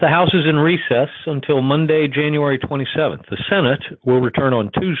The House is in recess until Monday, January 27th. The Senate will return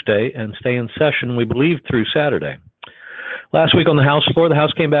on Tuesday and stay in session, we believe, through Saturday. Last week on the House floor, the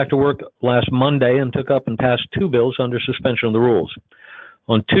House came back to work last Monday and took up and passed two bills under suspension of the rules.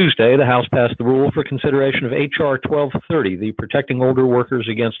 On Tuesday, the House passed the rule for consideration of H.R. 1230, the Protecting Older Workers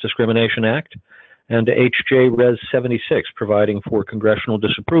Against Discrimination Act, and H.J. Res. 76, providing for congressional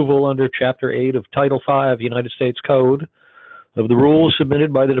disapproval under Chapter 8 of Title 5 United States Code of the rules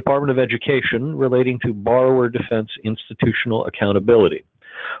submitted by the Department of Education relating to borrower defense institutional accountability.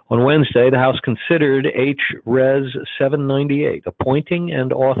 On Wednesday, the House considered H. Res. 798, appointing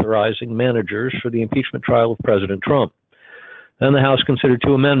and authorizing managers for the impeachment trial of President Trump. Then the House considered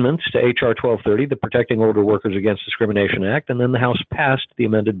two amendments to H.R. 1230, the Protecting Older Workers Against Discrimination Act, and then the House passed the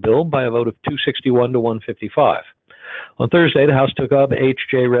amended bill by a vote of 261 to 155. On Thursday, the House took up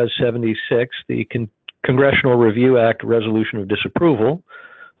H.J. Res. 76, the Congressional Review Act resolution of disapproval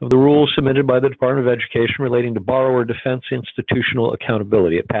of the rules submitted by the Department of Education relating to borrower defense institutional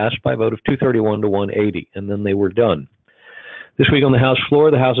accountability. It passed by a vote of 231 to 180, and then they were done. This week on the House floor,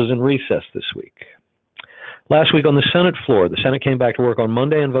 the House is in recess this week. Last week on the Senate floor, the Senate came back to work on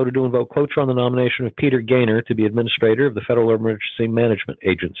Monday and voted to invoke cloture on the nomination of Peter Gaynor to be administrator of the Federal Emergency Management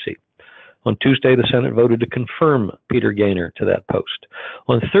Agency. On Tuesday, the Senate voted to confirm Peter Gaynor to that post.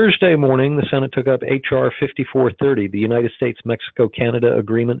 On Thursday morning, the Senate took up H.R. 5430, the United States-Mexico-Canada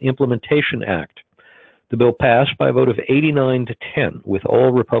Agreement Implementation Act. The bill passed by a vote of 89 to 10, with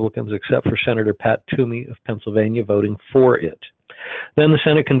all Republicans except for Senator Pat Toomey of Pennsylvania voting for it. Then the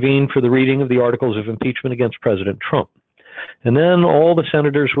Senate convened for the reading of the articles of impeachment against President Trump. And then all the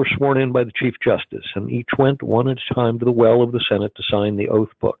senators were sworn in by the Chief Justice, and each went one at a time to the well of the Senate to sign the oath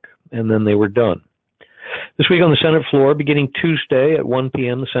book. And then they were done. This week on the Senate floor, beginning Tuesday at 1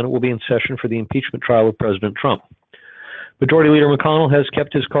 p.m., the Senate will be in session for the impeachment trial of President Trump. Majority Leader McConnell has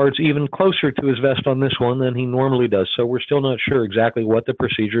kept his cards even closer to his vest on this one than he normally does, so we're still not sure exactly what the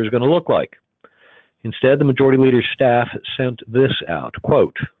procedure is going to look like. Instead, the Majority Leader's staff sent this out,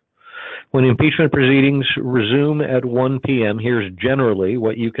 quote, "When impeachment proceedings resume at 1 p.m., here's generally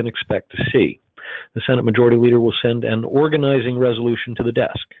what you can expect to see. The Senate Majority Leader will send an organizing resolution to the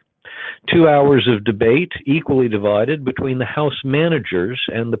desk. 2 hours of debate, equally divided between the House managers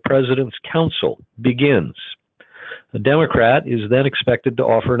and the President's counsel, begins. A Democrat is then expected to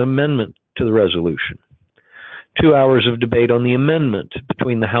offer an amendment to the resolution. 2 hours of debate on the amendment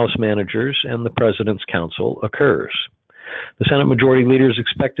between the House managers and the President's counsel occurs. The Senate Majority Leader is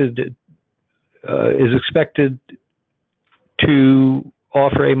expected to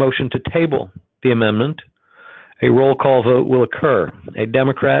offer a motion to table the amendment. A roll call vote will occur. A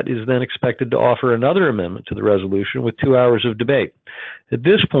Democrat is then expected to offer another amendment to the resolution with 2 hours of debate. At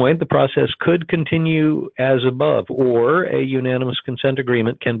this point, the process could continue as above, or a unanimous consent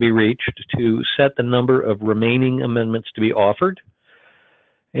agreement can be reached to set the number of remaining amendments to be offered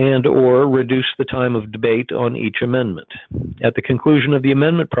and or reduce the time of debate on each amendment. At the conclusion of the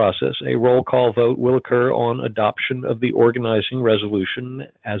amendment process, a roll call vote will occur on adoption of the organizing resolution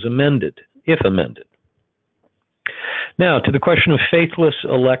as amended, if amended. Now, to the question of faithless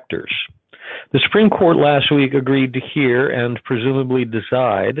electors. The Supreme Court last week agreed to hear and presumably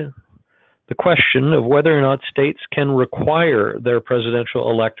decide the question of whether or not states can require their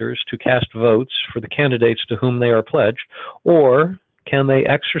presidential electors to cast votes for the candidates to whom they are pledged, or can they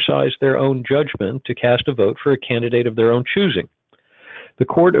exercise their own judgment to cast a vote for a candidate of their own choosing? The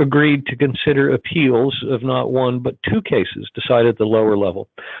court agreed to consider appeals of not one but two cases decided at the lower level.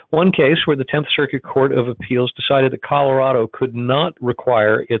 One case where the 10th Circuit Court of Appeals decided that Colorado could not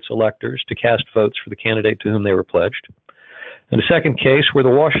require its electors to cast votes for the candidate to whom they were pledged. And a second case where the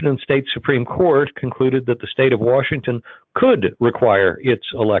Washington State Supreme Court concluded that the state of Washington could require its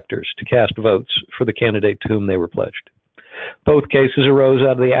electors to cast votes for the candidate to whom they were pledged. Both cases arose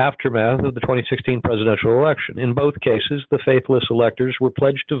out of the aftermath of the 2016 presidential election. In both cases, the faithless electors were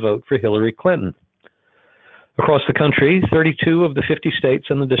pledged to vote for Hillary Clinton. Across the country, 32 of the 50 states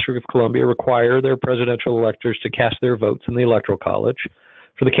and the District of Columbia require their presidential electors to cast their votes in the Electoral College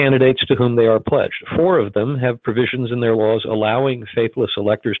for the candidates to whom they are pledged. 4 of them have provisions in their laws allowing faithless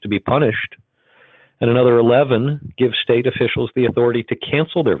electors to be punished, and another 11 give state officials the authority to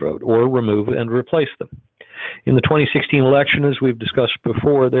cancel their vote or remove and replace them. In the 2016 election, as we've discussed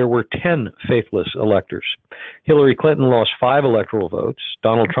before, there were 10 faithless electors. Hillary Clinton lost 5 electoral votes,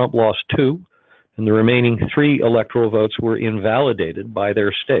 Donald Trump lost 2, and the remaining 3 electoral votes were invalidated by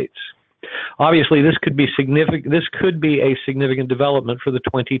their states. Obviously, this could be a significant development for the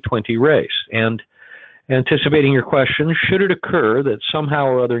 2020 race, and Anticipating your question, should it occur that somehow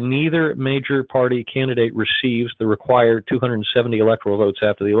or other neither major party candidate receives the required 270 electoral votes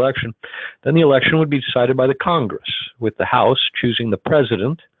after the election, then the election would be decided by the Congress, with the House choosing the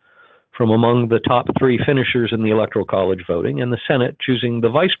president from among the top 3 finishers in the Electoral College voting, and the Senate choosing the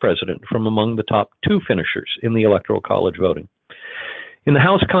vice president from among the top 2 finishers in the Electoral College voting. In the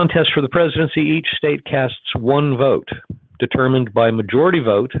House contest for the presidency, each state casts 1 vote, determined by majority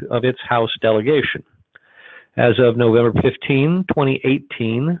vote of its House delegation. As of November 15,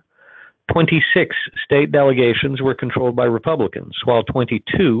 2018, 26 state delegations were controlled by Republicans, while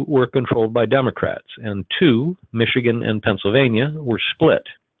 22 were controlled by Democrats, and 2, Michigan and Pennsylvania, were split.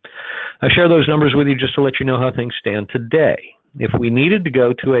 I share those numbers with you just to let you know how things stand today. If we needed to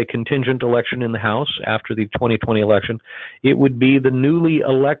go to a contingent election in the House after the 2020 election, it would be the newly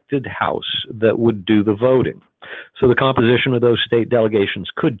elected House that would do the voting. So the composition of those state delegations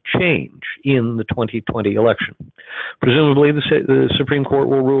could change in the 2020 election. Presumably, the Supreme Court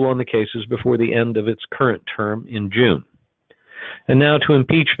will rule on the cases before the end of its current term in June. And now to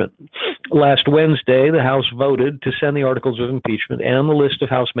impeachment. Last Wednesday, the House voted to send the articles of impeachment and the list of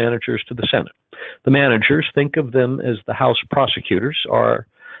House managers to the Senate. The managers, think of them as the House prosecutors, are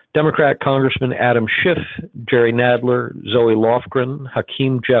Democrat Congressman Adam Schiff, Jerry Nadler, Zoe Lofgren,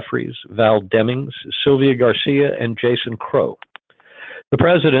 Hakeem Jeffries, Val Demings, Sylvia Garcia, and Jason Crow. The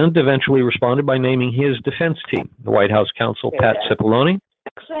president eventually responded by naming his defense team, the White House counsel Pat Cipollone,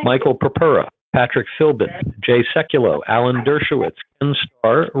 Michael Purpura, Patrick Philbin, Jay Sekulow, Alan Dershowitz, Ken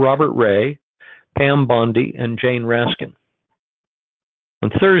Starr, Robert Ray, Pam Bondi, and Jane Raskin. On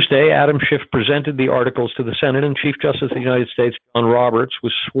Thursday, Adam Schiff presented the articles to the Senate, and Chief Justice of the United States John Roberts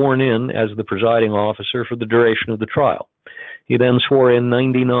was sworn in as the presiding officer for the duration of the trial. He then swore in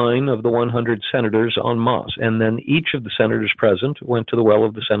 99 of the 100 senators en masse, and then each of the senators present went to the well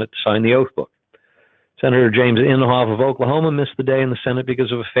of the Senate to sign the oath book. Senator James Inhofe of Oklahoma missed the day in the Senate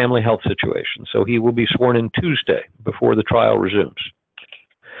because of a family health situation, so he will be sworn in Tuesday before the trial resumes.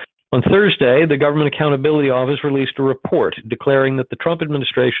 On Thursday, the Government Accountability Office released a report declaring that the Trump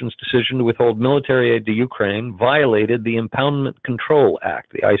administration's decision to withhold military aid to Ukraine violated the Impoundment Control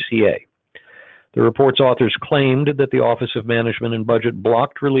Act, the ICA. The report's authors claimed that the Office of Management and Budget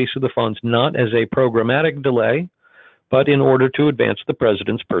blocked release of the funds not as a programmatic delay, but in order to advance the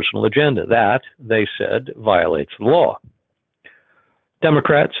president's personal agenda. That, they said, violates the law.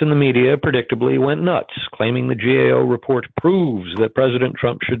 Democrats in the media predictably went nuts, claiming the GAO report proves that President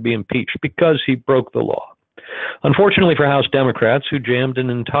Trump should be impeached because he broke the law. Unfortunately for House Democrats, who jammed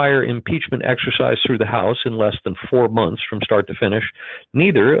an entire impeachment exercise through the House in less than 4 months from start to finish,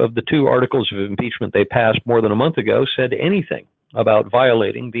 neither of the 2 articles of impeachment they passed more than a month ago said anything about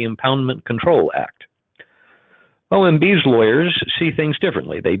violating the Impoundment Control Act. OMB's lawyers see things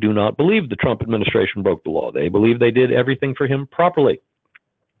differently. They do not believe the Trump administration broke the law. They believe they did everything for him properly.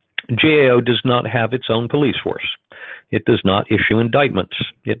 GAO does not have its own police force. It does not issue indictments.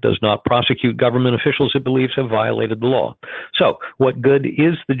 It does not prosecute government officials it believes have violated the law. So, what good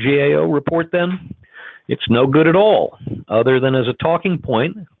is the GAO report then? It's no good at all, other than as a talking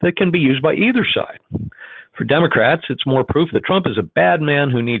point that can be used by either side. For Democrats, it's more proof that Trump is a bad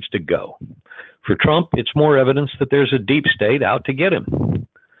man who needs to go. For Trump, it's more evidence that there's a deep state out to get him.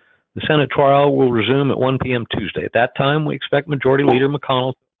 The Senate trial will resume at 1 p.m. Tuesday. At that time, we expect Majority Leader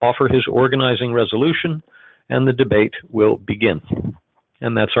McConnell to offer his organizing resolution, and the debate will begin.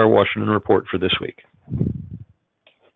 And that's our Washington Report for this week.